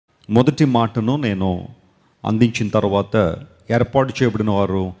మొదటి మాటను నేను అందించిన తర్వాత ఏర్పాటు చేయబడిన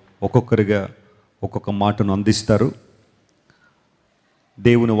వారు ఒక్కొక్కరిగా ఒక్కొక్క మాటను అందిస్తారు.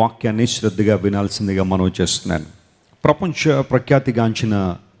 దేవుని వాక్యాన్ని శ్రద్ధగా వినాల్సిందిగా మనవి చేస్తున్నాను. ప్రపంచ ప్రఖ్యాతిగాంచిన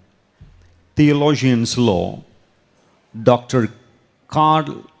థియోలాజియన్స్లో డాక్టర్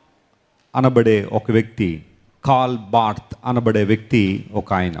కార్ల్ అనబడే ఒక వ్యక్తి, కార్ల్ బార్త్ అనబడే వ్యక్తి ఒక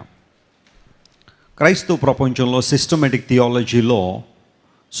ఆయన. క్రైస్తవ ప్రపంచంలో సిస్టమేటిక్ థియాలజీలో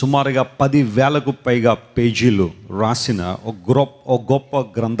సుమారుగా 10,000కు పైగా పేజీలు రాసిన ఒక గొప్ప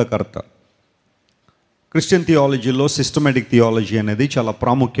గ్రంథకర్త. క్రిస్టియన్ థియాలజీలో సిస్టమేటిక్ థియాలజీ అనేది చాలా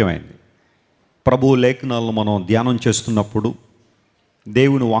ప్రాముఖ్యమైనది. ప్రభువు లేఖనాలను మనం ధ్యానం చేస్తున్నప్పుడు,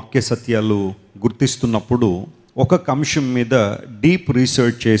 దేవుని వాక్య సత్యాలు గుర్తిస్తున్నప్పుడు ఒక్కొక్క అంశం మీద డీప్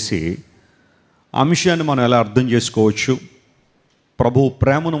రీసెర్చ్ చేసి అంశాన్ని మనం ఎలా అర్థం చేసుకోవచ్చు, ప్రభువు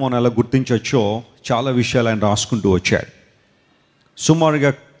ప్రేమను మనం ఎలా గుర్తించవచ్చో చాలా విషయాలు ఆయన రాసుకుంటూ వచ్చాడు. సుమారుగా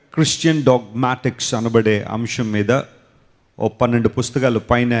క్రిస్టియన్ డాగ్మాటిక్స్ అనబడే అంశం మీద 12 పుస్తకాలు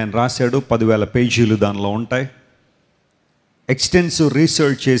పైన ఆయన రాశాడు. 10,000 పేజీలు దానిలో ఉంటాయి. ఎక్స్టెన్సివ్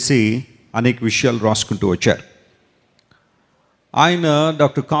రీసెర్చ్ చేసి అనేక విషయాలు రాసుకుంటూ వచ్చారు. ఆయన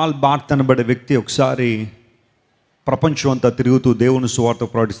డాక్టర్ కార్ల్ బార్త్ అనబడే వ్యక్తి ఒకసారి ప్రపంచం అంతా తిరుగుతూ దేవుని సువార్త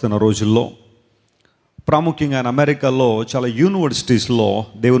ప్రకటిస్తున్న రోజుల్లో, ప్రాముఖ్యంగా ఆయన అమెరికాలో చాలా యూనివర్సిటీస్లో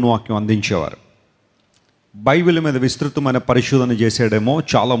దేవుని వాక్యం అందించేవారు. బైబిల్ మీద విస్తృతమైన పరిశోధన చేసాడేమో.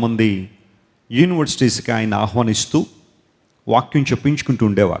 చాలామంది యూనివర్సిటీస్కి ఆయన ఆహ్వానిస్తూ వాక్యం చెప్పించుకుంటూ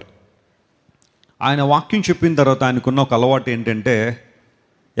ఉండేవారు. ఆయన వాక్యం చెప్పిన తర్వాత ఆయనకున్న ఒక అలవాటు ఏంటంటే,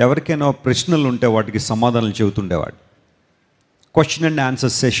 ఎవరికైనా ప్రశ్నలు ఉంటే వాటికి సమాధానాలు చెబుతుండేవాడు. క్వశ్చన్ అండ్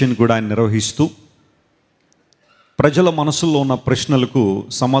ఆన్సర్ సెషన్ కూడా ఆయన నిర్వహిస్తూ ప్రజల మనసుల్లో ఉన్న ప్రశ్నలకు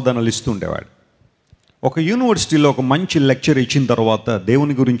సమాధానాలు ఇస్తూ ఉండేవాడు. ఒక యూనివర్సిటీలో ఒక మంచి లెక్చర్ ఇచ్చిన తర్వాత,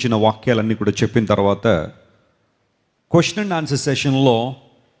 దేవుని గురించిన వాక్యాలన్నీ కూడా చెప్పిన తర్వాత, క్వశ్చన్ అండ్ ఆన్సర్ సెషన్లో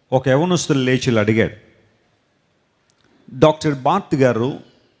ఒక యవనస్తులు లేచి అడిగాడు, డాక్టర్ బార్త్ గారు,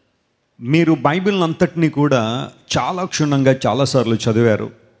 మీరు బైబిల్ అంతటినీ కూడా చాలా క్షుణ్ణంగా చాలాసార్లు చదివారు,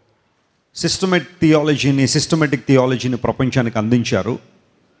 సిస్టమేటిక్ థియాలజీని ప్రపంచానికి అందించారు.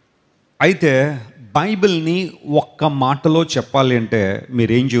 అయితే బైబిల్ని ఒక్క మాటలో చెప్పాలి అంటే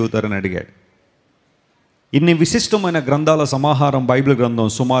మీరేం చెబుతారని అడిగాడు. ఇన్ని విశిష్టమైన గ్రంథాల సమాహారం బైబిల్ గ్రంథం,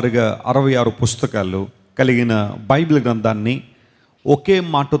 సుమారుగా 66 పుస్తకాలు కలిగిన బైబిల్ గ్రంథాన్ని ఒకే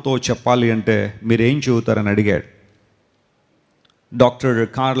మాటతో చెప్పాలి అంటే మీరేం చెబుతారని అడిగాడు. డాక్టర్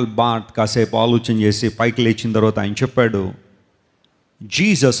కార్ల్ బార్త్ కాసేపు ఆలోచన చేసి పైకి లేచిన తర్వాత ఆయన చెప్పాడు,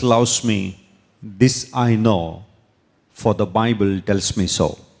 Jesus loves me, this I know, for the Bible tells me so.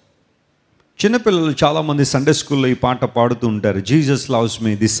 చిన్నపిల్లలు చాలామంది సండే స్కూల్లో ఈ పాట పాడుతూ ఉంటారు, Jesus loves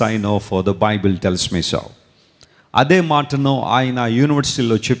me, this I know, for the Bible tells me so. అదే మాటను ఆయన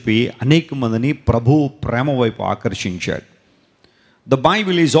యూనివర్సిటీలో చెప్పి అనేక మందిని ప్రభువు ప్రేమ వైపు ఆకర్షించాడు. The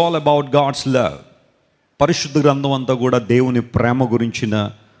Bible is all about God's love. పరిశుద్ధ గ్రంథం అంతా కూడా దేవుని ప్రేమ గురించిన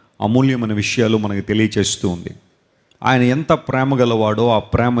అమూల్యమైన విషయాలు మనకు తెలియచేస్తూ ఉంది. ఆయన ఎంత ప్రేమ గలవాడో ఆ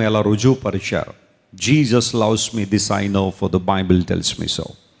ప్రేమ ఎలా రుజువుపరిచారు. Jesus loves me, this I know, for the Bible tells me so.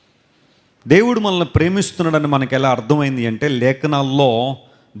 దేవుడు మనల్ని ప్రేమిస్తున్నాడని మనకు ఎలా అర్థమైంది అంటే, లేఖనాల్లో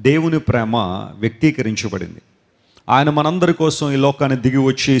దేవుని ప్రేమ వ్యక్తీకరించబడింది. ఆయన మనందరి కోసం ఈ లోకాన్ని దిగి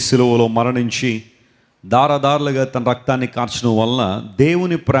వచ్చి సిలువలో మరణించి దారదారులుగా తన రక్తాన్ని కార్చడం వలన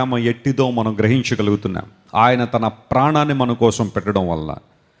దేవుని ప్రేమ ఎట్టిదో మనం గ్రహించగలుగుతున్నాం. ఆయన తన ప్రాణాన్ని మన కోసం పెట్టడం వలన,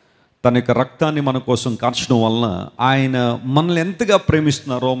 తన యొక్క రక్తాన్ని మన కోసం కార్చడం వలన ఆయన మనల్ని ఎంతగా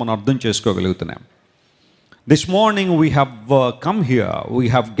ప్రేమిస్తున్నారో మనం అర్థం చేసుకోగలుగుతున్నాం. This morning we have come here, we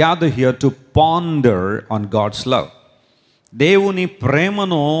have gathered here to ponder on God's love. దేవుని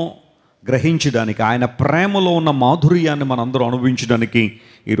ప్రేమను గ్రహించడానికి, ఆయన ప్రేమలో ఉన్న మాధుర్యాన్ని మనందరూ అనుభవించడానికి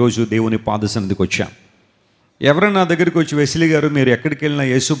ఈరోజు దేవుని పాదసన్నిధికి వచ్చాం. ఎవరైనా దగ్గరికి వచ్చి, వెసిలి గారు మీరు ఎక్కడికి వెళ్ళినా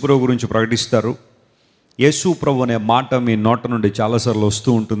యేసు ప్రభు గురించి ప్రకటిస్తారు, యేసు ప్రభు అనే మాట మీ నోట నుండి చాలాసార్లు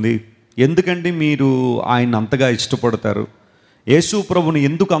వస్తూ ఉంటుంది, ఎందుకంటే మీరు ఆయన అంతగా ఇష్టపడతారు, యేసు ప్రభుని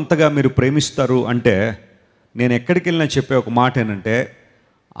ఎందుకు అంతగా మీరు ప్రేమిస్తారు అంటే, నేను ఎక్కడికి వెళ్ళినా చెప్పే ఒక మాట ఏంటంటే,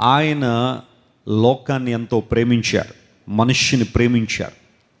 ఆయన లోకాన్ని ఎంతో ప్రేమించారు, మనుష్యుని ప్రేమించారు.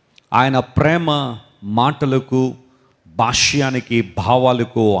 ఆయన ప్రేమ మాటలకు, భాష్యానికి,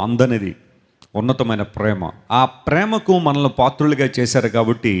 భావాలకు అందనిది ఉన్నతమైన ప్రేమ. ఆ ప్రేమకు మనల్ని పాత్రులుగా చేశారు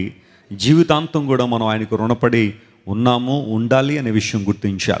కాబట్టి జీవితాంతం కూడా మనం ఆయనకు రుణపడి ఉన్నాము, ఉండాలి అనే విషయం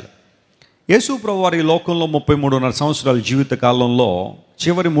గుర్తించాలి. యేసు ప్రభువు వారి లోకంలో 33.5 సంవత్సరాల జీవిత కాలంలో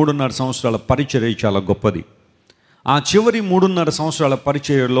చివరి 3.5 సంవత్సరాల పరిచర్య చాలా గొప్పది. ఆ చివరి 3.5 సంవత్సరాల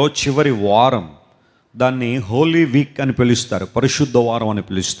పరిచర్యలో చివరి వారం, దాన్ని హోలీ వీక్ అని పిలుస్తారు, పరిశుద్ధ వారం అని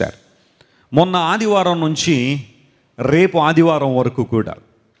పిలుస్తారు. మొన్న ఆదివారం నుంచి రేపు ఆదివారం వరకు కూడా,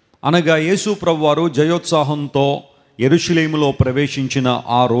 అనగా యేసు ప్రభువారు జయోత్సాహంతో యెరూషలేములో ప్రవేశించిన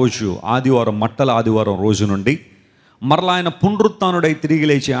ఆ రోజు ఆదివారం, మట్టల ఆదివారం రోజు నుండి మరలా ఆయన పునరుత్థానుడై తిరిగి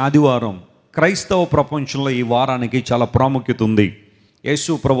లేచే ఆదివారం క్రైస్తవ ప్రపంచంలో ఈ వారానికి చాలా ప్రాముఖ్యత ఉంది.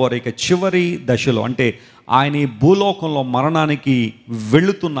 యేసు ప్రభువారి యొక్క చివరి దశలో, అంటే ఆయన ఈ భూలోకంలో మరణానికి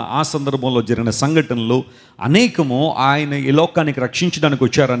వెళుతున్న ఆ సందర్భంలో జరిగిన సంఘటనలు అనేకము ఆయన ఈ లోకానికి రక్షించడానికి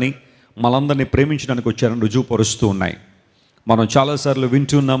వచ్చారని, మనందరినీ ప్రేమించడానికి వచ్చారని రుజువుపరుస్తూ ఉన్నాయి. మనం చాలాసార్లు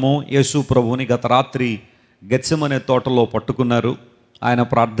వింటున్నాము, యేసు ప్రభువుని గత రాత్రి గెత్సెమనే తోటలో పట్టుకున్నారు. ఆయన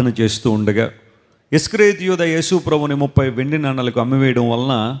ప్రార్థన చేస్తూ ఉండగా ఇస్కరియోతు యూదా యేసు ప్రభువుని 30 వెండి నాణాలకు అమ్మివేయడం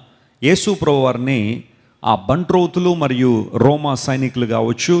వలన యేసు ప్రభు వారిని ఆ బంట్రోతులు మరియు రోమా సైనికులు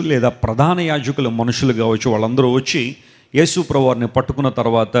కావచ్చు, లేదా ప్రధాన యాజకుల మనుషులు కావచ్చు, వాళ్ళందరూ వచ్చి యేసు ప్రభు వారిని పట్టుకున్న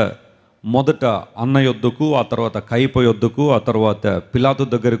తర్వాత మొదట అన్న యొద్దకు, ఆ తర్వాత కయప యొద్దకు, ఆ తర్వాత పిలాతు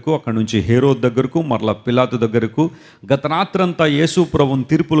దగ్గరకు, అక్కడి నుంచి హేరోద్ దగ్గరకు, మరలా పిలాతు దగ్గరకు గత రాత్రంతా యేసు ప్రభువుని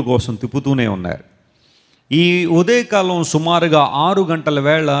తీర్పుల కోసం తిప్పుతూనే ఉన్నారు. ఈ ఉదయకాలం సుమారుగా 6 గంటల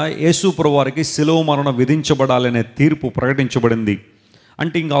వేళ యేసు ప్రభు వారికి శిలువ మరణం విధించబడాలనే తీర్పు ప్రకటించబడింది.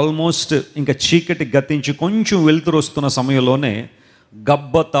 అంటే ఇంకా ఆల్మోస్ట్ ఇంకా చీకటి గతించి కొంచెం వెలుతురు వస్తున్న సమయంలోనే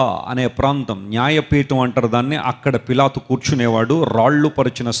గబ్బత అనే ప్రాంతం, న్యాయపీఠం అంటారు దాన్ని, అక్కడ పిలాతు కూర్చునేవాడు, రాళ్ళు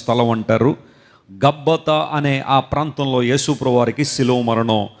పరిచిన స్థలం అంటారు. గబ్బత అనే ఆ ప్రాంతంలో యేసు ప్రభు వారికి శిలువ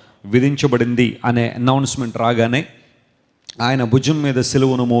మరణం విధించబడింది అనే అనౌన్స్మెంట్ రాగానే ఆయన భుజం మీద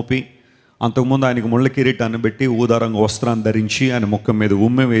శిలువను మోపి, అంతకుముందు ఆయనకు ముళ్ళ కిరీటాన్ని పెట్టి ఊదారంగ వస్త్రాన్ని ధరించి ఆయన ముఖం మీద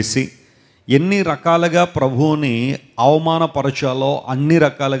ఉమ్మె వేసి ఎన్ని రకాలుగా ప్రభువుని అవమానపరచాలో అన్ని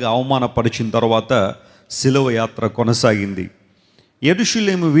రకాలుగా అవమానపరిచిన తర్వాత శిలువ యాత్ర కొనసాగింది.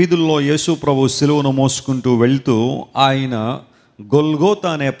 యెరూషలేము వీధుల్లో యేసు ప్రభు శిలువను మోసుకుంటూ వెళ్తూ ఆయన గొల్గోతా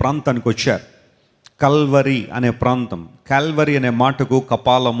అనే ప్రాంతానికి వచ్చారు. కల్వరి అనే ప్రాంతం, కాల్వరి అనే మాటకు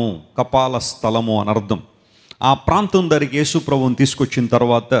కపాలము, కపాల స్థలము అని అర్థం. ఆ ప్రాంతం దగ్గరికి యేసు ప్రభువుని తీసుకొచ్చిన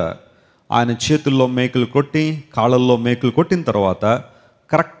తర్వాత ఆయన చేతుల్లో మేకులు కొట్టి, కాళ్ళల్లో మేకులు కొట్టిన తర్వాత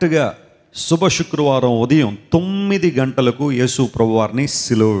కరెక్ట్గా శుభ శుక్రవారం ఉదయం 9 గంటలకు యేసు ప్రభువారిని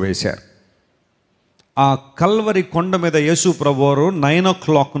సిలువ వేశారు. ఆ కల్వరి కొండ మీద యేసు ప్రభువారు 9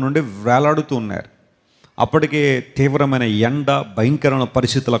 o'clock నుండి వేలాడుతూ ఉన్నారు. అప్పటికే తీవ్రమైన ఎండ, భయంకరమైన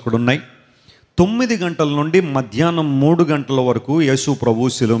పరిస్థితులు అక్కడ ఉన్నాయి. 9 గంటల నుండి మధ్యాహ్నం 3 గంటల వరకు యేసు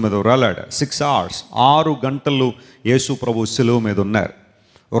ప్రభు సిలువ మీద వేలాడారు. 6 hours, 6 గంటలు యేసు ప్రభు సిలువ మీద ఉన్నారు.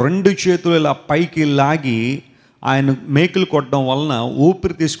 2 చేతులు ఇలా పైకి లాగి ఆయన మేకులు కొట్టడం వలన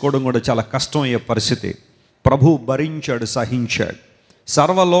ఊపిరి తీసుకోవడం కూడా చాలా కష్టం అయ్యే పరిస్థితి. ప్రభు భరించాడు, సహించాడు.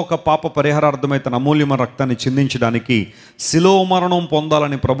 సర్వలోక పాప పరిహారార్థమై తన అమూల్యమైన రక్తాన్ని చిందించడానికి శిలువ మరణం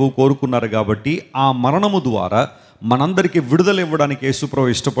పొందాలని ప్రభు కోరుకున్నారు. కాబట్టి ఆ మరణము ద్వారా మనందరికీ విడుదల ఇవ్వడానికి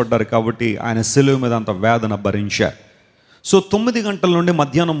యేసుప్రభు ఇష్టపడ్డారు. కాబట్టి ఆయన శిలువ మీద అంత వేదన భరించారు. సో 9 గంటల నుండి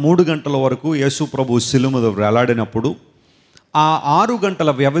మధ్యాహ్నం 3 గంటల వరకు యేసుప్రభు శిలువ మీద వేలాడినప్పుడు ఆ 6 గంటల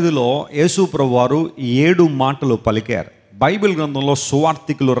వ్యవధిలో యేసు ప్రభు వారు 7 మాటలు పలికారు. బైబిల్ గ్రంథంలో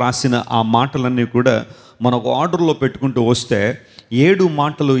సువార్తికులు రాసిన ఆ మాటలన్నీ కూడా మనకు ఆర్డర్లో పెట్టుకుంటూ వస్తే 7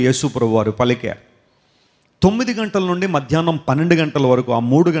 మాటలు యేసు ప్రభు వారు పలికారు. 9 గంటల నుండి మధ్యాహ్నం 12 గంటల వరకు ఆ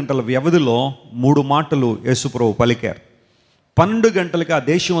 3 గంటల వ్యవధిలో 3 మాటలు యేసు ప్రభు పలికారు. 12 గంటలకి ఆ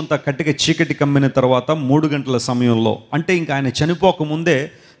దేశం అంతా కట్టిక చీకటి కమ్మిన తర్వాత 3 గంటల సమయంలో, అంటే ఇంకా ఆయన చనిపోకముందే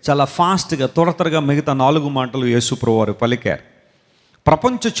చాలా ఫాస్ట్గా త్వరగా మిగతా 4 మాటలు యేసు ప్రభు వారు పలికారు.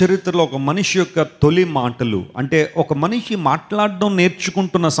 ప్రపంచ చరిత్రలో ఒక మనిషి యొక్క తొలి మాటలు, అంటే ఒక మనిషి మాట్లాడడం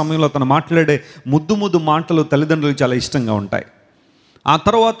నేర్చుకుంటున్న సమయంలో తను మాట్లాడే ముద్దు మాటలు తల్లిదండ్రులకు చాలా ఇష్టంగా ఉంటాయి. ఆ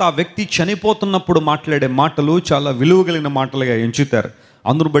తర్వాత ఆ వ్యక్తి చనిపోతున్నప్పుడు మాట్లాడే మాటలు చాలా విలువ కలిగిన మాటలుగా ఎంచుతారు.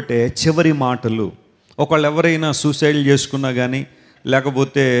 అందును బట్టే చివరి మాటలు, ఒకళ్ళు ఎవరైనా సూసైడ్ చేసుకున్నా కానీ,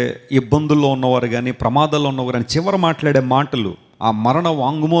 లేకపోతే ఇబ్బందుల్లో ఉన్నవారు కానీ, ప్రమాదాల్లో ఉన్నవారు కానీ చివరి మాట్లాడే మాటలు, ఆ మరణ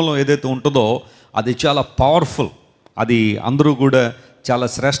వాంగ్మూలం ఏదైతే ఉంటుందో అది చాలా పవర్ఫుల్. అది అందరూ కూడా చాలా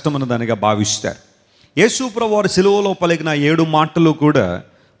శ్రేష్టమైన దానిగా భావిస్తారు. యేసు ప్రభు వారి సిలువలో పలికిన 7 మాటలు కూడా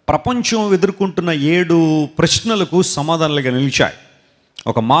ప్రపంచం ఎదుర్కొంటున్న 7 ప్రశ్నలకు సమాధానాలుగా నిలిచాయి.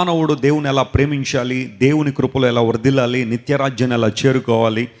 ఒక మానవుడు దేవుని ఎలా ప్రేమించాలి, దేవుని కృపలో ఎలా వర్ధిల్లాలి, నిత్యరాజ్యాన్ని ఎలా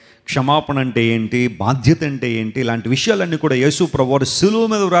చేరుకోవాలి, క్షమాపణ అంటే ఏంటి, బాధ్యత అంటే ఏంటి, ఇలాంటి విషయాలన్నీ కూడా యేసు ప్రభు వారు సిలువ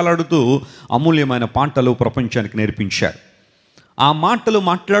మీద వేలాడుతూ అమూల్యమైన పాఠాలు ప్రపంచానికి నేర్పించారు. ఆ మాటలు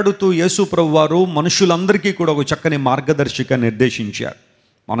మాట్లాడుతూ యేసు ప్రభు వారు మనుషులందరికీ కూడా ఒక చక్కని మార్గదర్శిక నిర్దేశించారు.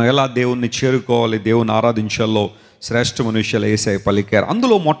 మనం ఎలా దేవుణ్ణి చేరుకోవాలి, దేవుని ఆరాధించాలో శ్రేష్టమైన విషయాలు యేసయ్య పలికారు.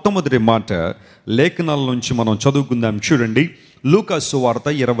 అందులో మొట్టమొదటి మాట లేఖనాల నుంచి మనం చదువుకుందాం. చూడండి, లూకా సువార్త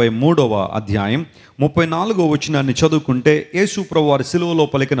 23వ అధ్యాయం 34వ వచనాన్ని చదువుకుంటే యేసు ప్రభు వారి సిలువలో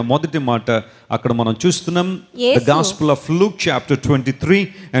పలికిన మొదటి మాట అక్కడ మనం చూస్తున్నాం. The gospel of Luke chapter 23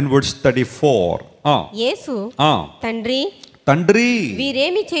 and verse 34. యేసు తండ్రి తండ్రి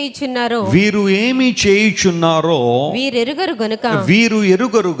వీరేమి చేయుచున్నారో వీరు ఏమి చేయుచున్నారో వీరు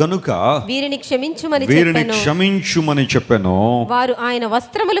ఎరుగరు గనుక వీరిని క్షమించుమని చెప్పెను. వారు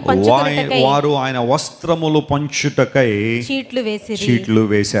ఆయన వస్త్రములు పంచుటకై చీట్లు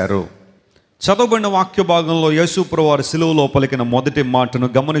వేశారు. చదవబడిన వాక్య భాగంలో యేసుప్రభువు వారు సిలువలో పలికిన మొదటి మాటను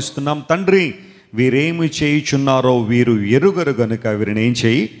గమనిస్తున్నాం. తండ్రి వీరేమి చేయుచున్నారో వీరు ఎరుగరు గనుక వీరిని ఏం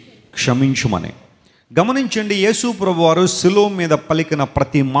చేయి, క్షమించుమని. గమనించండి, యేసుప్రభువు వారు సిలువ మీద పలికిన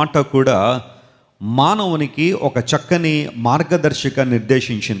ప్రతి మాట కూడా మానవునికి ఒక చక్కని మార్గదర్శక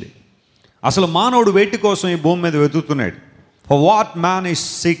నిర్దేశించింది. అసలు మానవుడు వేటి కోసం ఈ భూమి మీద వెతుకుతున్నాడు. For what man is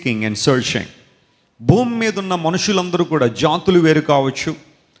seeking and searching. భూమి మీద ఉన్న మనుషులందరూ కూడా జాతులు వేరు కావచ్చు,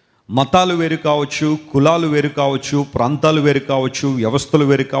 మతాలు వేరు కావచ్చు, కులాలు వేరు కావచ్చు, ప్రాంతాలు వేరు కావచ్చు, వ్యవస్థలు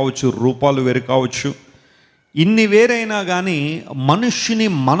వేరు కావచ్చు, రూపాలు వేరు కావచ్చు. ఇన్ని వేరైనా కానీ మనుష్యుని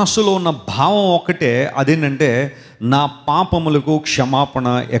మనసులో ఉన్న భావం ఒకటే, అదేంటంటే నా పాపములకు క్షమాపణ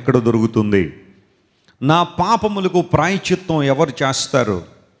ఎక్కడ దొరుకుతుంది, నా పాపములకు ప్రాయశ్చిత్తం ఎవరు చేస్తారు,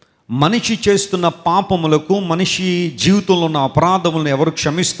 మనిషి చేస్తున్న పాపములకు, మనిషి జీవితంలో ఉన్న అపరాధములను ఎవరు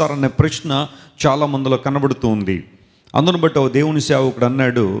క్షమిస్తారనే ప్రశ్న చాలా మందిలో కనబడుతుంది. అందును బట్టి దేవుని సేవకుడు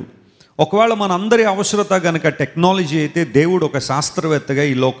అన్నాడు, ఒకవేళ మన అందరి అవసరత కనుక టెక్నాలజీ అయితే దేవుడు ఒక శాస్త్రవేత్తగా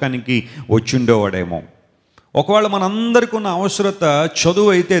ఈ లోకానికి వచ్చిండేవాడేమో. ఒకవేళ మనందరికీ ఉన్న అవసరత చదువు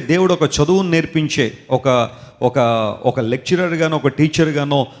అయితే దేవుడు ఒక చదువును నేర్పించే ఒక ఒక ఒక లెక్చరర్గానో ఒక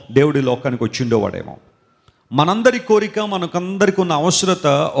టీచర్గానో దేవుడి లోకానికి వచ్చిండేవాడేమో. మనందరి కోరిక, మనకందరికీ ఉన్న అవసరత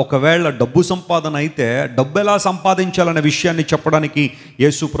ఒకవేళ డబ్బు సంపాదన అయితే డబ్బు ఎలా సంపాదించాలనే విషయాన్ని చెప్పడానికి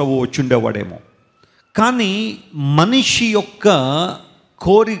యేసు ప్రభువు వచ్చిండేవాడేమో. కానీ మనిషి యొక్క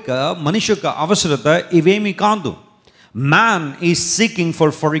కోరిక, మనిషి యొక్క అవసరత ఇవేమీ కాదు. Man is seeking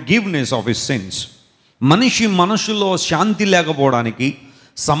for forgiveness of his since. మనిషి మనసులో శాంతి లేకపోవడానికి,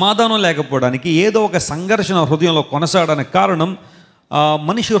 సమాధానం లేకపోవడానికి, ఏదో ఒక సంఘర్షణ హృదయంలో కొనసాగడానికి కారణం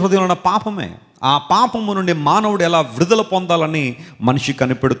మనిషి హృదయంలో ఉన్న పాపమే. ఆ పాపము నుండి మానవుడు ఎలా విడుదల పొందాలని మనిషి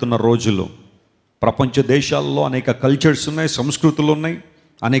కనిపెడుతున్న రోజులు. ప్రపంచ దేశాల్లో అనేక కల్చర్స్ ఉన్నాయి, సంస్కృతులు ఉన్నాయి,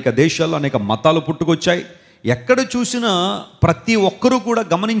 అనేక దేశాల్లో అనేక మతాలు పుట్టుకొచ్చాయి. ఎక్కడ చూసినా ప్రతి ఒక్కరూ కూడా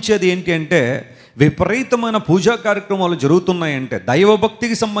గమనించేది ఏంటి అంటే, విపరీతమైన పూజా కార్యక్రమాలు జరుగుతున్నాయంటే,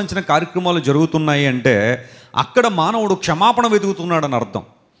 దైవభక్తికి సంబంధించిన కార్యక్రమాలు జరుగుతున్నాయి అంటే అక్కడ మానవుడు క్షమాపణ వెతుకుతున్నాడని అర్థం.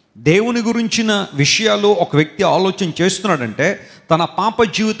 దేవుని గురించిన విషయాలు ఒక వ్యక్తి ఆలోచన చేస్తున్నాడంటే తన పాప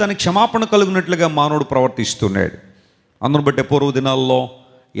జీవితానికి క్షమాపణ కలిగినట్లుగా మానవుడు ప్రవర్తిస్తున్నాడు. అందును బట్టే పూర్వ దినాల్లో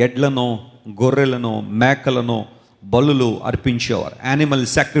ఎడ్లను, గొర్రెలను, మేకలను బలులు అర్పించేవారు. యానిమల్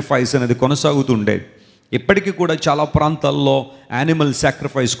సాక్రిఫైస్ అనేది కొనసాగుతుండేది. ఇప్పటికీ కూడా చాలా ప్రాంతాల్లో యానిమల్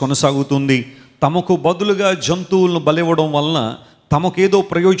సాక్రిఫైస్ కొనసాగుతుంది. తమకు బదులుగా జంతువులను బలివ్వడం వలన తమకేదో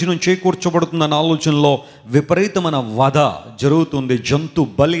ప్రయోజనం చేకూర్చబడుతుందన్న ఆలోచనలో విపరీతమైన వధ జరుగుతుంది. జంతు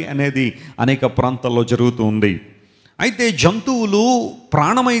బలి అనేది అనేక ప్రాంతాల్లో జరుగుతుంది. అయితే జంతువులు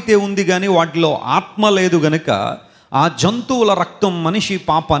ప్రాణమైతే ఉంది కానీ వాటిలో ఆత్మ లేదు గనుక ఆ జంతువుల రక్తం మనిషి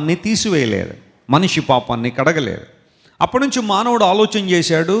పాపాన్ని తీసివేయలేదు, మనిషి పాపాన్ని కడగలేదు. అప్పటి నుంచి మానవుడు ఆలోచన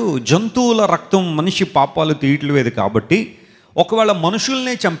చేశాడు, జంతువుల రక్తం మనిషి పాపాలు తీయట్లేదు కాబట్టి ఒకవేళ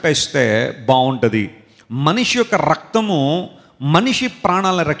మనుషుల్నే చంపేస్తే బాగుంటుంది, మనిషి యొక్క రక్తము మనిషి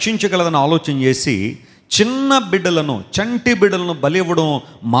ప్రాణాలను రక్షించగలదని ఆలోచన చేసి చిన్న బిడ్డలను, చంటి బిడ్డలను బలి ఇవ్వడం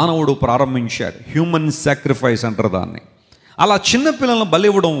మానవుడు ప్రారంభించాడు. హ్యూమన్ సాక్రిఫైస్ అంటారు దాన్ని. అలా చిన్న పిల్లలను బలి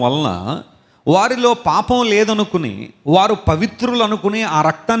ఇవ్వడం వలన వారిలో పాపం లేదనుకుని, వారు పవిత్రులు అనుకుని ఆ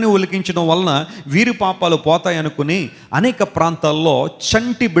రక్తాన్ని ఒలికించడం వలన వీరి పాపాలు పోతాయనుకుని అనేక ప్రాంతాల్లో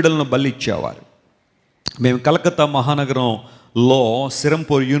చంటి బిడ్డలను బలిచ్చేవారు. మేము కలకత్తా మహానగరంలో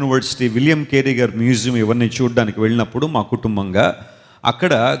సిరంపూర్ యూనివర్సిటీ, విలియం కేరీ గారి మ్యూజియం ఇవన్నీ చూడడానికి వెళ్ళినప్పుడు మా కుటుంబంగా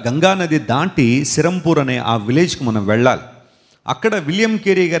అక్కడ గంగానది దాటి సిరంపూర్ అనే ఆ విలేజ్కి మనం వెళ్ళాలి. అక్కడ విలియం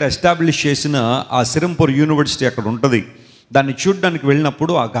కేరీ గారు ఎస్టాబ్లిష్ చేసిన ఆ సిరంపూర్ యూనివర్సిటీ అక్కడ ఉంటుంది. దాన్ని చూడడానికి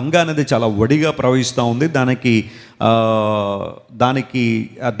వెళ్ళినప్పుడు ఆ గంగా నది చాలా వడిగా ప్రవహిస్తూ ఉంది.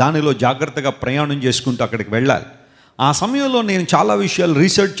 దానిలో జాగ్రత్తగా ప్రయాణం చేసుకుంటూ అక్కడికి వెళ్ళాలి. ఆ సమయంలో నేను చాలా విషయాలు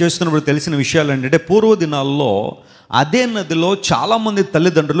రీసెర్చ్ చేస్తున్నప్పుడు తెలిసిన విషయాలు ఏంటంటే, పూర్వదినాల్లో అదే నదిలో చాలామంది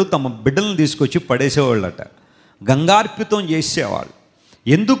తల్లిదండ్రులు తమ బిడ్డలను తీసుకొచ్చి పడేసేవాళ్ళట, గంగార్పితం చేసేవాళ్ళు.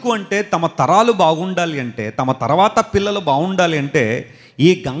 ఎందుకు అంటే తమ తరాలు బాగుండాలి అంటే, తమ తర్వాత పిల్లలు బాగుండాలి అంటే ఈ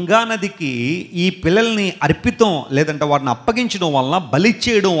గంగా నదికి ఈ పిల్లల్ని అర్పితం లేదంటే వారిని అప్పగించడం వలన, బలి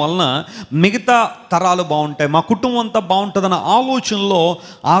చేయడం వలన మిగతా తరాలు బాగుంటాయి, మా కుటుంబం అంతా బాగుంటుందన్న ఆలోచనలో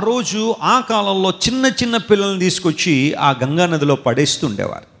ఆ రోజు ఆ కాలంలో చిన్న చిన్న పిల్లల్ని తీసుకొచ్చి ఆ గంగా నదిలో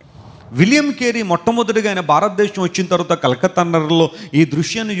పడేస్తుండేవారు. విలియం కేరీ మొట్టమొదటిగా ఆయన భారతదేశం వచ్చిన తర్వాత కలకత్తా నగరంలో ఈ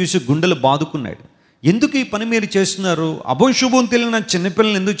దృశ్యాన్ని చూసి గుండెలు బాదుకున్నాడు. ఎందుకు ఈ పని మీరు చేస్తున్నారు, అభంశుభం తెలియని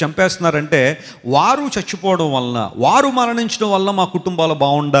చిన్నపిల్లల్ని ఎందుకు చంపేస్తున్నారంటే, వారు చచ్చిపోవడం వలన, వారు మరణించడం వల్ల మా కుటుంబాలు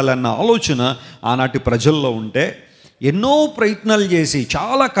బాగుండాలన్న ఆలోచన ఆనాటి ప్రజల్లో ఉంటే, ఎన్నో ప్రయత్నాలు చేసి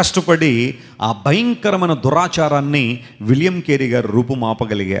చాలా కష్టపడి ఆ భయంకరమైన దురాచారాన్ని విలియం కేరీ గారు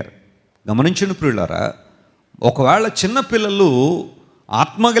రూపుమాపగలిగారు. గమనించిన ప్రియులారా, ఒకవేళ చిన్నపిల్లలు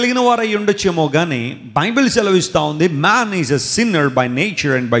ఆత్మ కలిగిన వారై ఉండొచ్చేమో కానీ బైబిల్ సెలవిస్తూ ఉంది, man is a sinner by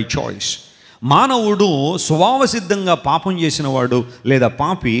nature and by choice. మానవుడు స్వభావ సిద్ధంగా పాపం చేసిన వాడు లేదా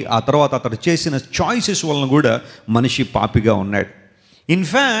పాపి. ఆ తర్వాత అతడు చేసిన చాయిసెస్ వలన కూడా మనిషి పాపిగా ఉన్నాడు.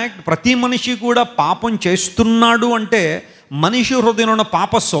 ఇన్ఫ్యాక్ట్ ప్రతి మనిషి కూడా పాపం చేస్తున్నాడు అంటే మనిషి హృదయంలో ఉన్న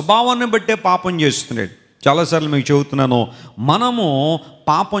పాప స్వభావాన్ని బట్టే పాపం చేస్తున్నాడు. చాలాసార్లు మీకు చెబుతున్నాను, మనము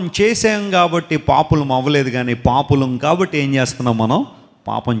పాపం చేసాం కాబట్టి పాపులం అవ్వలేదు, కానీ పాపులం కాబట్టి ఏం చేస్తున్నాం, మనం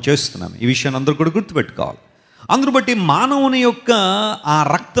పాపం చేస్తున్నాం. ఈ విషయాన్ని అందరూ కూడా గుర్తుపెట్టుకోవాలి. అందును బట్టి మానవుని యొక్క ఆ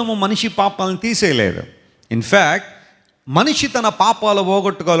రక్తము మనిషి పాపాలను తీసేయలేదు. ఇన్ఫ్యాక్ట్ మనిషి తన పాపాలు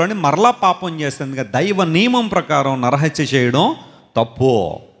పోగొట్టుకోవాలని మరలా పాపం చేస్తుంది. దైవ నియమం ప్రకారం నరహత్య చేయడం తప్పు.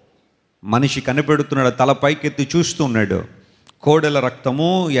 మనిషి కనిపెడుతున్నాడు, తల పైకెత్తి చూస్తున్నాడు. కోడెల రక్తము,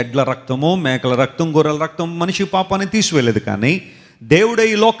 ఎడ్ల రక్తము, మేకల రక్తం, గొర్రెల రక్తం మనిషి పాపాన్ని తీసివేయలేదు, కానీ దేవుడే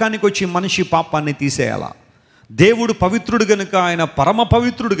ఈ లోకానికి వచ్చి మనిషి పాపాన్ని తీసేయాల. దేవుడు పవిత్రుడు గనుక, ఆయన పరమ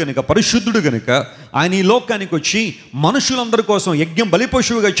పవిత్రుడు గనుక, పరిశుద్ధుడు గనుక ఆయన ఈ లోకానికి వచ్చి మనుషులందరి కోసం యజ్ఞం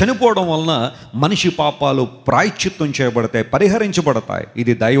బలిపశువుగా చనిపోవడం వలన మనిషి పాపాలు ప్రాయశ్చిత్తం చేయబడతాయి, పరిహరించబడతాయి.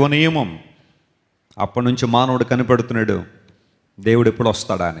 ఇది దైవ నియమం. అప్పటి నుంచి మానవుడు కనిపెడుతున్నాడు, దేవుడు ఎప్పుడు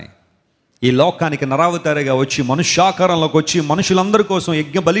వస్తాడా అని. ఈ లోకానికి నరావతారిగా వచ్చి మనుష్యాకారంలోకి వచ్చి మనుషులందరి కోసం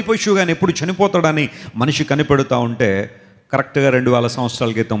యజ్ఞ బలిపశువుగా ఎప్పుడు చనిపోతాడని మనిషి కనిపెడుతూ ఉంటే, కరెక్ట్గా 2000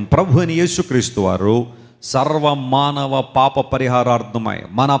 సంవత్సరాల క్రితం ప్రభు అని యేసుక్రీస్తు వారు సర్వ మానవ పాప పరిహారార్థమై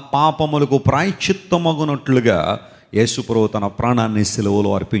మన పాపములకు ప్రాయశ్చిత్తమగునట్లుగా యేసుప్రభు తన ప్రాణాన్ని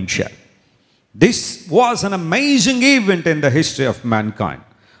సిలువలో అర్పించారు. This was an amazing event in the history of man kind.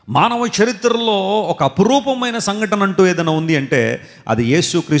 మానవ చరిత్రలో ఒక అపురూపమైన సంఘటన అంటూ ఏదైనా ఉంది అంటే అది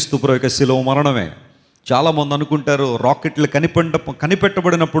యేసుక్రీస్తు ప్రభు యొక్క శిలువ మరణమే. చాలామంది అనుకుంటారు రాకెట్లు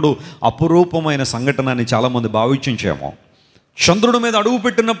కనిపెట్టబడినప్పుడు అపురూపమైన సంఘటన అని చాలామంది భావించేమో. చంద్రుడి మీద అడుగు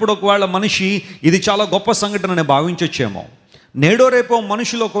పెట్టినప్పుడు ఒకవేళ మనిషి ఇది చాలా గొప్ప సంఘటన అని భావించొచ్చేమో. నేడో రేపో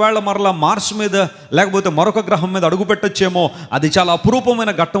మనుషులు ఒకవేళ మరలా మార్స్ మీద లేకపోతే మరొక గ్రహం మీద అడుగు పెట్టొచ్చేమో, అది చాలా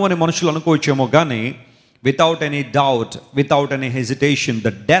అపురూపమైన ఘట్టం అని మనుషులు అనుకోవచ్చేమో. కానీ without any doubt, without any hesitation,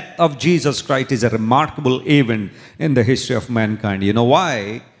 the death of Jesus Christ is a remarkable event in the history of mankind. You know why?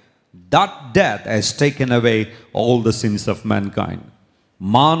 That death has taken away all the sins of mankind.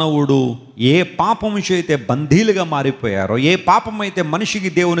 మానవుడు ఏ పాపము చేతే బందీలుగా మారిపోయారో, ఏ పాపం అయితే మనిషికి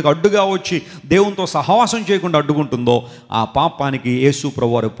దేవునికి అడ్డుగా వచ్చి దేవునితో సహవాసం చేయకుండా అడ్డుకుంటుందో, ఆ పాపానికి యేసు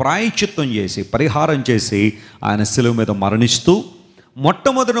ప్రభువారు ప్రాయశ్చిత్తం చేసి పరిహారం చేసి ఆయన శిలువ మీద మరణిస్తూ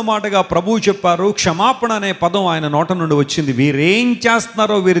మొట్టమొదటి మాటగా ప్రభువు చెప్పారు, క్షమాపణ అనే పదం ఆయన నోట నుండి వచ్చింది. వీరేం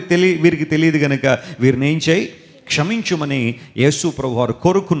చేస్తున్నారో వీరికి తెలియదు కనుక వీరిని ఏం చేయి, క్షమించుమని యేసు ప్రభువారు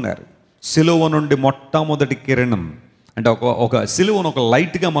కోరుకున్నారు. సిలువ నుండి మొట్టమొదటి కిరణం అంటే ఒక సిలువను ఒక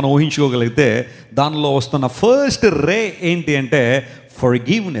లైట్గా మనం ఊహించుకోగలిగితే దానిలో వస్తున్న ఫస్ట్ రే ఏంటి అంటే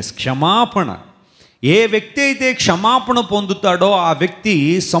ఫర్గివ్నెస్, క్షమాపణ. ఏ వ్యక్తి అయితే క్షమాపణ పొందుతాడో ఆ వ్యక్తి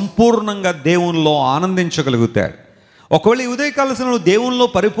సంపూర్ణంగా దేవునిలో ఆనందించగలుగుతాడు. ఒకవేళ ఈ ఉదయకాల నువ్వు దేవునిలో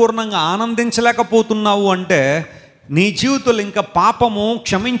పరిపూర్ణంగా ఆనందించలేకపోతున్నావు అంటే నీ జీవితంలో ఇంకా పాపము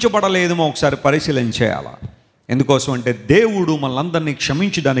క్షమించబడలేదేమో ఒకసారి పరిశీలన చేయాలా. ఎందుకోసం అంటే దేవుడు మనలందరినీ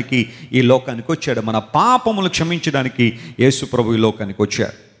క్షమించడానికి ఈ లోకానికి వచ్చాడు. మన పాపములు క్షమించడానికి యేసు ప్రభు ఈ లోకానికి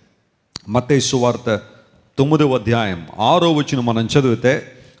వచ్చాడు. మత్తయి సువార్త 9వ అధ్యాయం 6వ వచనం మనం చదివితే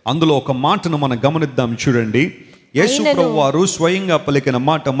అందులో ఒక మాటను మనం గమనిద్దాం. చూడండి, యేసు ప్రభు వారు స్వయంగా పలికిన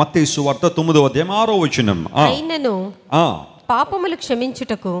మాట. మత్తయి సువార్త 9వ అధ్యాయం 6వ వచనం. పాపములు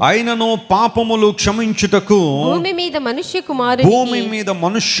క్షమించుటకు, ఆయనను పాపములు క్షమించుటకు భూమి మీద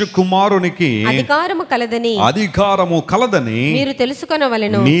మనుష్య కుమారునికి అధికారము కలదని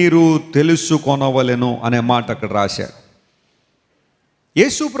మీరు తెలుసుకొనవలెను అనే మాట అక్కడ రాశారు.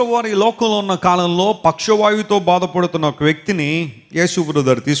 యేసు ప్రభు వారు ఈ లోకంలో ఉన్న కాలంలో పక్షవాయువుతో బాధపడుతున్న ఒక వ్యక్తిని యేసు ప్రభు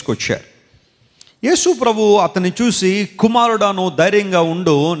దగ్గర తీసుకొచ్చారు. యేసు ప్రభు అతన్ని చూసి, కుమారుడాను ధైర్యంగా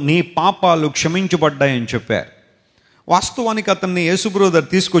ఉండు, నీ పాపాలు క్షమించబడ్డాయని చెప్పారు. వాస్తవానికి అతన్ని యేసు ప్రభు దగ్గర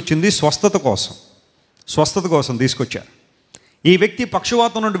తీసుకొచ్చింది స్వస్థత కోసం తీసుకొచ్చారు. ఈ వ్యక్తి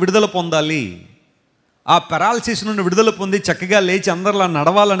పక్షవాతం నుండి విడుదల పొందాలి, ఆ పెరాలసిస్ నుండి విడుదల పొంది చక్కగా లేచి అందరిలా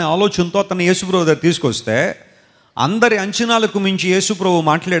నడవాలనే ఆలోచనతో అతన్ని యేసు ప్రభు దగ్గర తీసుకొస్తే అందరి అంచనాలకు మించి యేసు ప్రభు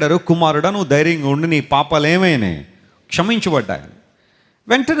మాట్లాడారు, కుమారుడా నువ్వు ధైర్యంగా ఉండి, నీ పాపాలు ఏమైనాయి, క్షమించబడ్డాయని.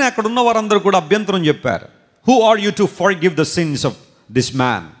 వెంటనే అక్కడ ఉన్న వారందరూ కూడా అభ్యంతరం చెప్పారు. Who are you to forgive the sins of this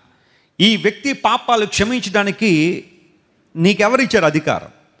man? ఈ వ్యక్తి పాపాలు క్షమించడానికి నీకెవరిచ్చారు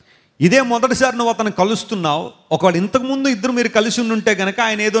అధికారం? ఇదే మొదటిసారి నువ్వు అతను కలుస్తున్నావు. ఒకవేళ ఇంతకుముందు ఇద్దరు మీరు కలిసి ఉంటే కనుక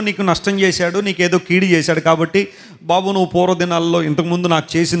ఆయన ఏదో నీకు నష్టం చేశాడు, నీకేదో కీడు చేశాడు, కాబట్టి బాబు నువ్వు పూర్వదినాల్లో ఇంతకుముందు నాకు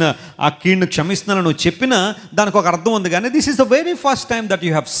చేసిన ఆ కీడును క్షమిస్తున్నాను నువ్వు చెప్పినా దానికి ఒక అర్థం ఉంది. కానీ this is the very first time that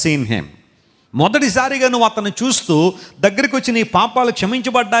you have seen him. మొదటిసారిగా నువ్వు అతన్ని చూస్తూ దగ్గరికి వచ్చి నీ పాపాలు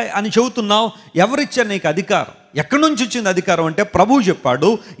క్షమించబడ్డాయి అని చెబుతున్నావు. ఎవరిచ్చారు నీకు అధికారం? ఎక్కడి నుంచి వచ్చింది అధికారం అంటే ప్రభువు చెప్పాడు,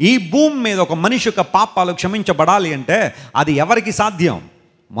 ఈ భూమి మీద ఒక మనిషి యొక్క పాపాలు క్షమించబడాలి అంటే అది ఎవరికి సాధ్యం?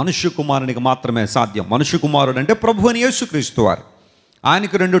 మనుష్య కుమారునికి మాత్రమే సాధ్యం. మనుష్య కుమారుడు అంటే ప్రభు అని యేసుక్రీస్తు వారు.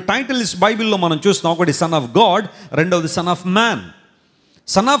 ఆయనకు 2 టైటిల్స్ బైబిల్లో మనం చూస్తున్నాం. ఒకటి సన్ ఆఫ్ గాడ్, రెండవది son of man.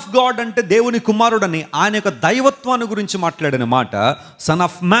 Son of God అంటే దేవుని కుమారుడని ఆయన యొక్క దైవత్వాన్ని గురించి మాట్లాడిన మాట. సన్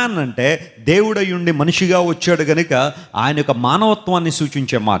ఆఫ్ మ్యాన్ అంటే దేవుడయుండి మనిషిగా వచ్చాడు గనుక ఆయన యొక్క మానవత్వాన్ని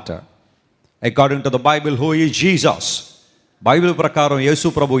సూచించే మాట. According to the Bible, who is Jesus? Bible ప్రకారం యేసు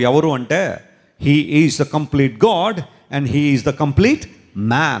ప్రభు ఎవరు అంటే he is the complete God and he is the complete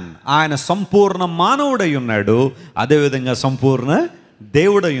man. ఆయన సంపూర్ణ మానవుడై ఉన్నాడు, అదేవిధంగా సంపూర్ణ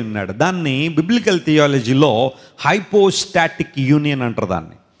దేవుడై ఉన్నాడు. దాన్ని బిబ్లికల్ థియాలజీలో హైపోస్టాటిక్ యూనియన్ అంటారు.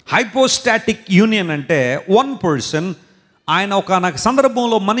 దాన్ని హైపోస్టాటిక్ యూనియన్ అంటే వన్ పర్సన్ ఆయన ఒకనొక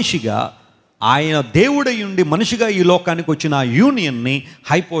సందర్భంలో మనిషిగా, ఆయన దేవుడై ఉండి మనిషిగా ఈ లోకానికి వచ్చిన ఆ యూనియన్ని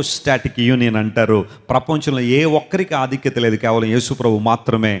హైపోస్టాటిక్ యూనియన్ అంటారు. ప్రపంచంలో ఏ ఒక్కరికి ఆధిక్యత లేదు, కేవలం యేసుప్రభు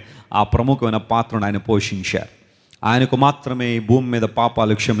మాత్రమే ఆ ప్రముఖమైన పాత్రను ఆయన పోషించారు. ఆయనకు మాత్రమే ఈ భూమి మీద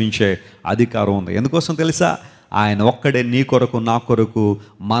పాపాలు క్షమించే అధికారం ఉంది. ఎందుకోసం తెలుసా? ఆయన ఒక్కడే నీ కొరకు నా కొరకు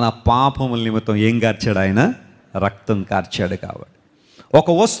మన పాపముల నిమిత్తం ఏం కార్చాడు? ఆయన రక్తం కార్చాడు. కాబట్టి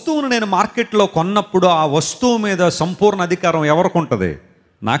ఒక వస్తువును నేను మార్కెట్లో కొన్నప్పుడు ఆ వస్తువు మీద సంపూర్ణ అధికారం ఎవరికి ఉంటుంది?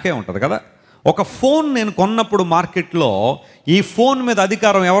 నాకే ఉంటుంది కదా. ఒక ఫోన్ నేను కొన్నప్పుడు మార్కెట్లో ఈ ఫోన్ మీద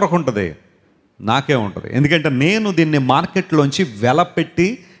అధికారం ఎవరికి ఉంటుంది? నాకే ఉంటుంది. ఎందుకంటే నేను దీన్ని మార్కెట్లోంచి వెల పెట్టి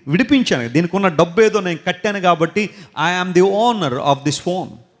విడిపించాను. దీనికి ఉన్న డబ్బు ఏదో నేను కట్టాను కాబట్టి I am the owner of this phone,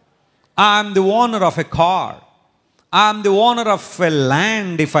 I am the owner of a car, I am the owner of a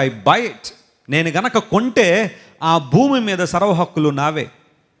land if I by it. నేను గనక కొంటే ఆ భూమి మీద సర్వ హక్కులు నావే,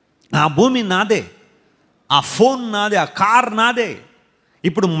 ఆ భూమి నాదే, ఆ ఫోన్ నాదే, ఆ కార్ నాదే.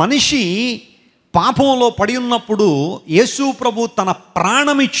 ఇప్పుడు మనిషి పాపంలో పడి ఉన్నప్పుడు యేసు ప్రభు తన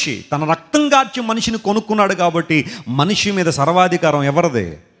ప్రాణమిచ్చి తన రక్తం కార్చి మనిషిని కొనుక్కున్నాడు. కాబట్టి మనిషి మీద సర్వాధికారం ఎవరిదే?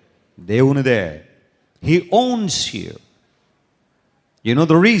 దేవునిదే. He ones you. You know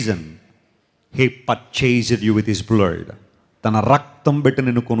the reason? He purchased you with his blood. తన రక్తం పెట్టి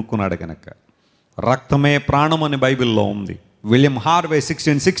నిన్ను కొనుక్కున్నాడు కనుక. రక్తమే ప్రాణం అని బైబిల్లో ఉంది. విలియం హార్వే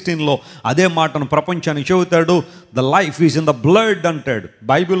 1616లో అదే మాటను ప్రపంచానికి చెబుతాడు. The life is in the blood అంటాడు.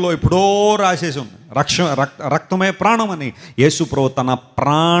 బైబిల్లో ఎప్పుడో రాసేసి ఉంది రక్తమే ప్రాణం అని. యేసు ప్రభు తన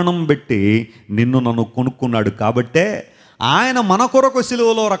ప్రాణం పెట్టి నిన్ను నన్ను కొనుక్కున్నాడు. కాబట్టే ఆయన మన కొరకు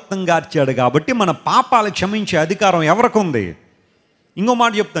సిలువలో రక్తం కార్చాడు. కాబట్టి మన పాపాలు క్షమించే అధికారం ఎవరికి ఉంది? ఇంకో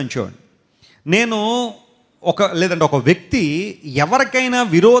మాట చెప్తాను చూడండి. లేదంటే ఒక వ్యక్తి ఎవరికైనా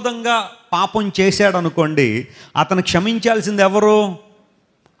విరోధంగా పాపం చేశాడు అనుకోండి, అతను క్షమించాల్సింది ఎవరు?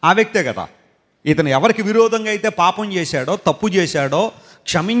 ఆ వ్యక్తే కదా. ఇతను ఎవరికి విరోధంగా అయితే పాపం చేశాడో, తప్పు చేశాడో,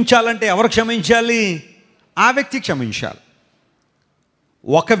 క్షమించాలంటే ఎవరు క్షమించాలి? ఆ వ్యక్తి క్షమించాలి.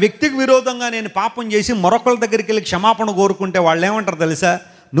 ఒక వ్యక్తికి విరోధంగా నేను పాపం చేసి మరొకరి దగ్గరికి వెళ్ళి క్షమాపణ కోరుకుంటే వాళ్ళు ఏమంటారు తెలుసా?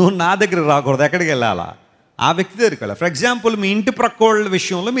 నువ్వు నా దగ్గరికి రాకూడదు, ఎక్కడికి వెళ్ళాలా? ఆ వ్యక్తి దగ్గరికి వెళ్ళాలి. ఫర్ ఎగ్జాంపుల్, మీ ఇంటి ప్రక్క వాళ్ళ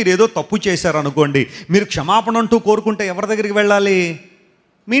విషయంలో మీరు ఏదో తప్పు చేశారనుకోండి, మీరు క్షమాపణ అంటూ కోరుకుంటే ఎవరి దగ్గరికి వెళ్ళాలి?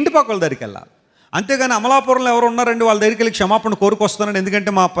 మీ ఇంటి పక్క వాళ్ళ దగ్గరికి వెళ్ళాలి. అంతేగాని అమలాపురంలో ఎవరు ఉన్నారండి వాళ్ళ దగ్గరికి వెళ్ళి క్షమాపణ కోరుకొస్తానని,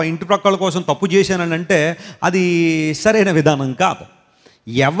 ఎందుకంటే మా ఇంటి ప్రక్కల కోసం తప్పు చేశానని అంటే అది సరైన విధానం కాదు.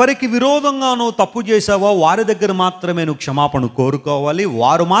 ఎవరికి విరోధంగా నువ్వు తప్పు చేసావో వారి దగ్గర మాత్రమే నువ్వు క్షమాపణ కోరుకోవాలి.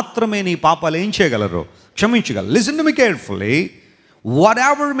 వారు మాత్రమే నీ పాపాలు ఏం చేయగలరు? క్షమించగలరు. Listen to me carefully.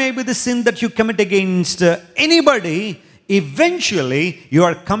 Whatever may be the sin that you commit against anybody, eventually you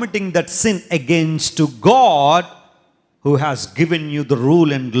are committing that sin against God who has given you the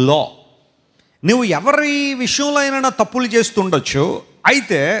rule and law. నువ్వు ఎవరి విషయంలో అయినా తప్పులు చేస్తుండొచ్చు.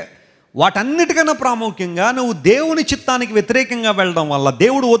 అయితే వాటన్నిటికన్నా ప్రాముఖ్యంగా నువ్వు దేవుని చిత్తానికి వ్యతిరేకంగా వెళ్ళడం వల్ల,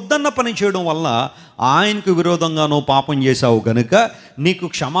 దేవుడు వద్దన్న పని చేయడం వల్ల ఆయనకు విరోధంగా నువ్వు పాపం చేసావు కనుక నీకు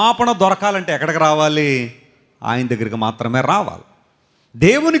క్షమాపణ దొరకాలంటే ఎక్కడికి రావాలి? ఆయన దగ్గరికి మాత్రమే రావాలి.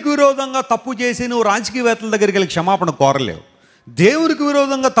 దేవునికి విరోధంగా తప్పు చేసి నువ్వు రాజకీయవేత్తల దగ్గరికి వెళ్ళి క్షమాపణ కోరలేవు. దేవునికి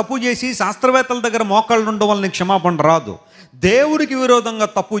విరోధంగా తప్పు చేసి శాస్త్రవేత్తల దగ్గర మోకాళ్ళు ఉండడం వల్ల నీకు క్షమాపణ రాదు. దేవునికి విరోధంగా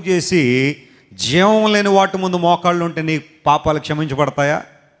తప్పు చేసి జీవం లేని వాటి ముందు మోకాళ్ళు ఉంటే నీ పాపాలు క్షమించబడతాయా?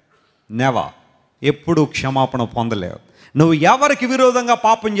 నెవర్. ఎప్పుడు క్షమాపణ పొందలేవు. నువ్వు ఎవరికి విరోధంగా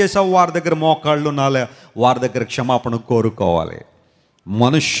పాపం చేసావు వారి దగ్గర మోకాళ్ళు నాలే, వారి దగ్గర క్షమాపణ కోరుకోవాలి.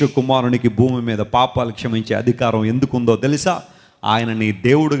 మనుష్య కుమారునికి భూమి మీద పాపాలు క్షమించే అధికారం ఎందుకుందో తెలుసా? ఆయన నీ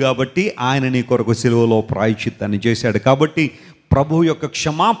దేవుడు కాబట్టి, ఆయన నీ కొరకు సిలువలో ప్రాయశ్చిత్తాన్ని చేశాడు కాబట్టి ప్రభు యొక్క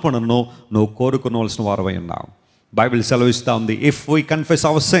క్షమాపణను నువ్వు కోరుకోవలసిన వారమై ఉన్నావు. బైబిల్ సెలవిస్తూ ఉంది, if we confess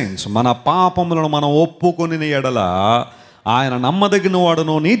our sins, మన పాపములను మనం ఒప్పుకొని ఎడల ఆయన నమ్మదగిన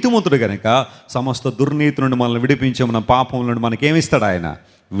వాడును నీతిమంతుడు గనుక సమస్త దుర్నీతి నుండి మనల్ని విడిపించి మన పాపముల నుండి మనకేమిస్తాడు? ఆయన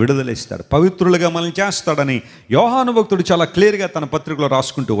విడుదలిస్తాడు, పవిత్రులుగా మనల్ని చేస్తాడని యోహాను భక్తుడు చాలా క్లియర్గా తన పత్రికలో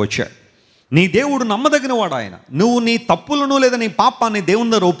రాసుకుంటూ వచ్చాడు. నీ దేవుడు నమ్మదగిన వాడు ఆయన. నువ్వు నీ తప్పులను లేదా నీ పాపాన్ని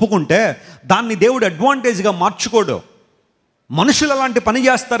దేవుని దగ్గర ఒప్పుకుంటే దాన్ని దేవుడు అడ్వాంటేజ్గా మార్చుకోడు. మనుషులు అలాంటి పని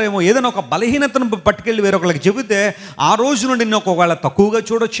చేస్తారేమో, ఏదైనా ఒక బలహీనతను పట్టుకెళ్ళి వేరొకరికి చెబితే ఆ రోజు నుండి నిన్ను ఒకవేళ తక్కువగా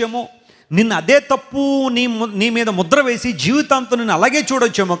చూడొచ్చేమో, నిన్ను అదే తప్పు నీ మీద ముద్ర వేసి జీవితాంతం నిన్ను అలాగే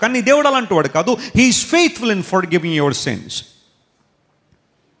చూడొచ్చేమో. కానీ నీ దేవుడు అలాంటి వాడు కాదు. He is faithful in forgiving your sins.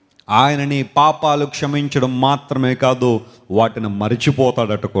 ఆయన నీ పాపాలు క్షమించడం మాత్రమే కాదు, వాటిని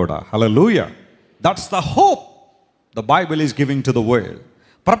మరిచిపోతాడట కూడా. హల్లెలూయా. That's the hope the Bible is giving to the world.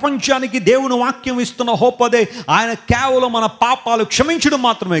 ప్రపంచానికి దేవుని వాక్యం ఇస్తున్న హోప్ అదే. ఆయన కేవలం మన పాపాలు క్షమించడం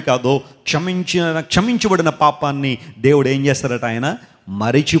మాత్రమే కాదు, క్షమించబడిన పాపాన్ని దేవుడు ఏం చేస్తాడట? ఆయన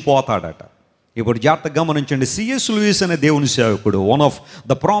మరిచిపోతాడట. ఇప్పుడు జాగ్రత్తగా గమనించండి. సిఎస్ లూయిస్ అనే దేవుని సేవకుడు, one of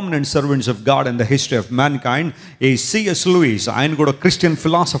the prominent servants of God in the history of man kind ఈ సిఎస్ లూయిస్. ఆయన కూడా క్రిస్టియన్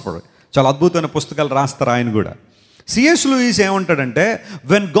ఫిలాసఫర్, చాలా అద్భుతమైన పుస్తకాలు రాస్తారు ఆయన కూడా. సిఎస్ లూయిస్ ఏమంటాడంటే,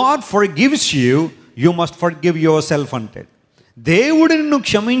 when God for gives you must for give your self అంటే. దేవుడు నిన్ను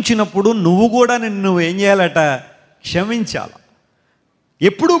క్షమించినప్పుడు నువ్వు కూడా నిన్ను ఏం చేయాలట? క్షమించాలి.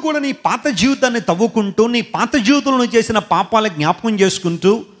 ఎప్పుడూ కూడా నీ పాత జీవితాన్ని తవ్వుకుంటూ, నీ పాత జీవితంలో చేసిన పాపాల జ్ఞాపకం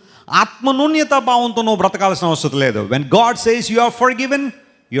చేసుకుంటూ ఆత్మనూన్యత భావంతో నువ్వు బ్రతకాల్సిన అవసరం లేదు. When God says you are for given,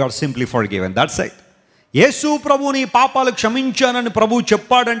 you are simply for given. That's it. యేసు ప్రభు నీ పాపాలు క్షమించానని ప్రభువు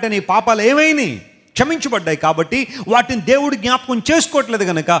చెప్పాడంటే నీ పాపాలు ఏమైనాయి? క్షమించబడ్డాయి. కాబట్టి వాటిని దేవుడు జ్ఞాపకం చేసుకోవట్లేదు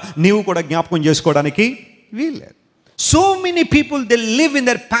కనుక నీవు కూడా జ్ఞాపకం చేసుకోవడానికి వీల్లేదు. So many people, they live in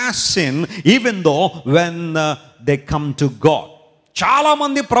their past sin even though when they come to God.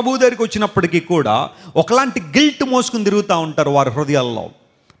 చాలామంది ప్రభు దగ్గరికి వచ్చినప్పటికీ కూడా ఒకలాంటి గిల్ట్ మోసుకుని తిరుగుతూ ఉంటారు వారి హృదయాల్లో.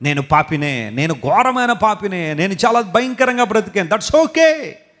 నేను పాపినే, నేను ఘోరమైన పాపినే, నేను చాలా భయంకరంగా బ్రతికాను. దట్స్ ఓకే,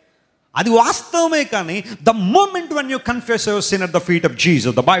 అది వాస్తవమే. కానీ the moment when you confess your sin at the feet of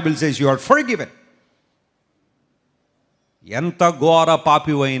Jesus, the Bible says you are forgiven. ఎంత ఘోర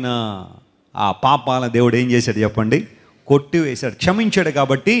పాపివైనా ఆ పాపాలను దేవుడు ఏం చేశాడు చెప్పండి? కొట్టివేశాడు, క్షమించాడు.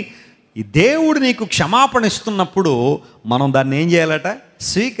 కాబట్టి ఈ దేవుడు నీకు క్షమాపణ ఇస్తున్నప్పుడు మనం దాన్ని ఏం చేయాలట?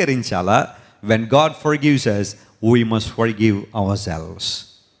 స్వీకరించాలా. When God forgives us, we must forgive ourselves.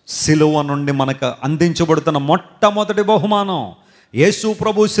 సిలువ నుండి మనకు అందించబడుతున్న మొట్టమొదటి బహుమానం యేసు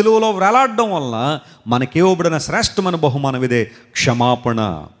ప్రభు సిలువలో వేలాడడం వల్ల మనకివ్వబడిన శ్రేష్టమైన బహుమానం ఇదే, క్షమాపణ.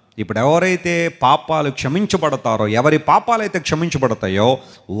 ఇప్పుడు ఎవరైతే పాపాలు క్షమించబడతారో, ఎవరి పాపాలైతే క్షమించబడతాయో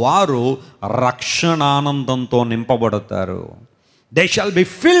వారు రక్షణానందంతో నింపబడతారు. They shall be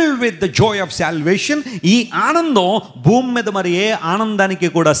filled with the Joy of salvation. ఈ ఆనందం భూమి మీద మరి ఏ ఆనందానికి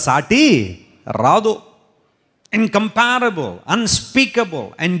కూడా సాటి రాదు. Incomparable, unspeakable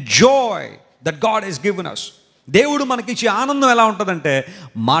and Joy that God Hess given us. దేవుడు మనకిచ్చే ఆనందం ఎలా ఉంటుందంటే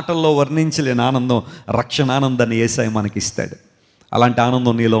మాటల్లో వర్ణించలేని ఆనందం, రక్షణ ఆనందాన్ని యేసయ్య మనకిస్తాడు. అలాంటి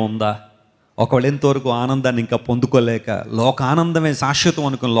ఆనందం నీలో ఉందా? ఒకవేళ ఎంతవరకు ఆనందాన్ని ఇంకా పొందుకోలేక లోక ఆనందమే శాశ్వతం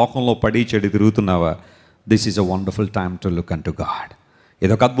అనుకుని లోకంలో పడి చెడి తిరుగుతున్నావా? This is a wonderful time to look an to God.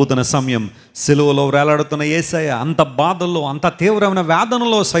 ఇదొక అద్భుతమైన సమయం. సిలువలో వేలాడుతున్న యేసయ్య అంత బాధల్లో, అంత తీవ్రమైన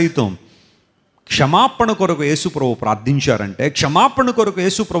వేదనలో సైతం క్షమాపణ కొరకు యేసుప్రభు ప్రార్థించారంటే, క్షమాపణ కొరకు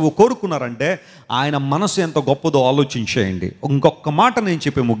యేసుప్రభు కోరుకున్నారంటే ఆయన మనసు ఎంత గొప్పదో ఆలోచించేయండి. ఇంకొక మాట నేను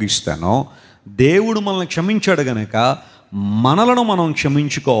చెప్పి ముగిస్తాను. దేవుడు మనల్ని క్షమించాడు గనక మనలను మనం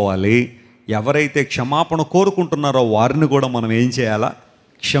క్షమించుకోవాలి. ఎవరైతే క్షమాపణ కోరుకుంటున్నారో వారిని కూడా మనం ఏం చేయాలా?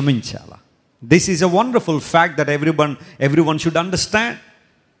 క్షమించాలా. This is a wonderful fact that everyone should understand.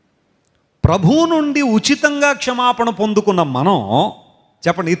 ప్రభువు నుండి ఉచితంగా క్షమాపణ పొందుకున్న మనం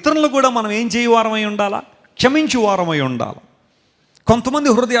చెప్పండి, ఇతరులు కూడా మనం ఏం చేయవారమై ఉండాలా? క్షమించు వారమై ఉండాలి. కొంతమంది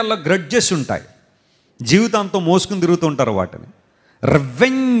హృదయాల్లో గ్రడ్జెస్ ఉంటాయి, జీవితాంతం మోసుకుని తిరుగుతుంటారు వాటిని.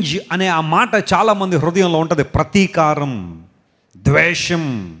 రివెంజ్ అనే ఆ మాట చాలామంది హృదయంలో ఉంటుంది. ప్రతీకారం, ద్వేషం.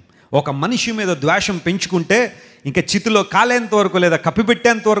 ఒక మనిషి మీద ద్వేషం పెంచుకుంటే ఇంకా చితిలో కాలేంత వరకు లేదా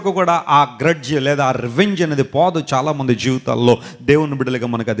కప్పిపెట్టేంత వరకు కూడా ఆ గ్రడ్జ్ లేదా ఆ రివెంజ్ అనేది పోదు చాలామంది జీవితాల్లో. దేవుని బిడ్డలుగా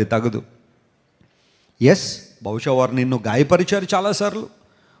మనకు అది తగదు. ఎస్, బహుశా వారు నిన్ను గాయపరిచారు చాలాసార్లు,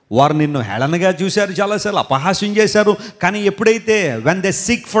 వారు నిన్ను హేళనగా చూశారు చాలాసార్లు, అపహాస్యం చేశారు. కానీ ఎప్పుడైతే వెన్ దే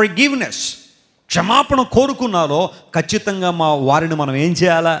సీక్ ఫర్గివ్నెస్, క్షమాపణ కోరుకున్నారో ఖచ్చితంగా వారిని మనం ఏం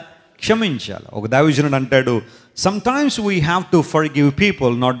చేయాలా? క్షమించాలి. ఒక దైవజనుడు అంటాడు, sometimes we have to forgive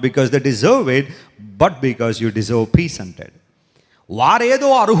people not because they deserve it but because you deserve piece అంటాడు. వారేదో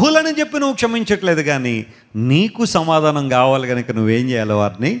అర్హులని చెప్పి నువ్వు క్షమించట్లేదు, కానీ నీకు సమాధానం కావాలి కనుక నువ్వేం చేయాలి?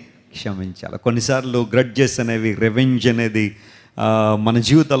 వారిని క్షమించాలి. కొన్నిసార్లు గ్రడ్జెస్ అనేవి, రివెంజ్ అనేది మన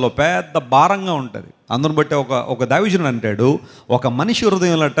జీవితాల్లో పెద్ద భారంగా ఉంటుంది. అందును బట్టి ఒక దైవజనుడు అంటాడు, ఒక మనిషి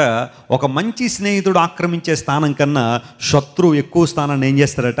హృదయంలోట ఒక మంచి స్నేహితుడు ఆక్రమించే స్థానం కన్నా శత్రువు ఎక్కువ స్థానాన్ని ఏం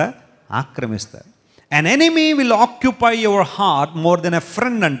చేస్తారట, ఆక్రమిస్తారు. An enemy will occupy your heart more than a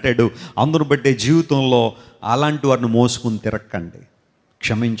friend అంటాడు. అందును బట్టే జీవితంలో అలాంటి వారిని మోసుకుని తిరక్కండి,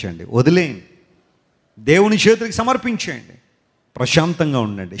 క్షమించండి, వదిలేయండి, దేవుని చేతులకు సమర్పించేయండి, ప్రశాంతంగా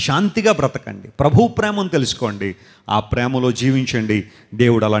ఉండండి, శాంతిగా బ్రతకండి, ప్రభు ప్రేమను తెలుసుకోండి, ఆ ప్రేమలో జీవించండి.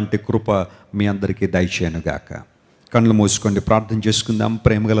 దేవుడు అలాంటి కృప మీ అందరికీ దయచేయనుగాక. కళ్ళు మూసుకోండి, ప్రార్థన చేసుకుందాం.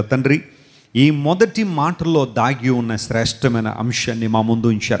 ప్రేమగల తండ్రి, ఈ మొదటి మాటల్లో దాగి ఉన్న శ్రేష్టమైన అంశాన్ని మా ముందు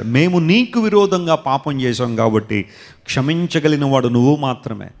ఉంచారు. మేము నీకు విరోధంగా పాపం చేశాం కాబట్టి క్షమించగలిగిన వాడు నువ్వు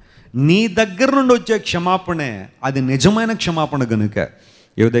మాత్రమే. నీ దగ్గర నుండి వచ్చే క్షమాపణే అది నిజమైన క్షమాపణ కనుక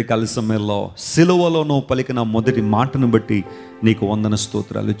ఈ ఉదయకాల సమయంలో సిలువలో నువ్వు పలికిన మొదటి మాటను బట్టి నీకు వందన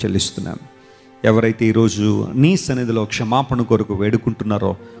స్తోత్రాలు చెల్లిస్తున్నాను. ఎవరైతే ఈరోజు నీ సన్నిధిలో క్షమాపణ కొరకు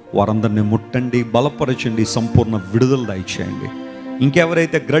వేడుకుంటున్నారో వారందరినీ ముట్టండి, బలపరచండి, సంపూర్ణ విడుదల దయచేయండి.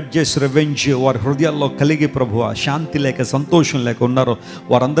 ఇంకెవరైతే గ్రడ్జెస్, రివెంజ్ వారి హృదయాల్లో కలిగి ప్రభువా శాంతి లేక సంతోషం లేక ఉన్నారో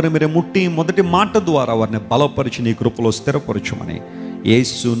వారందరినీ మీరే ముట్టి మొదటి మాట ద్వారా వారిని బలపరిచి నీ కృపలో స్థిరపరచుమని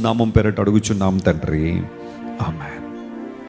యేసు నామం పేరిట అడుగుచున్నాం తండ్రి, ఆమేన్.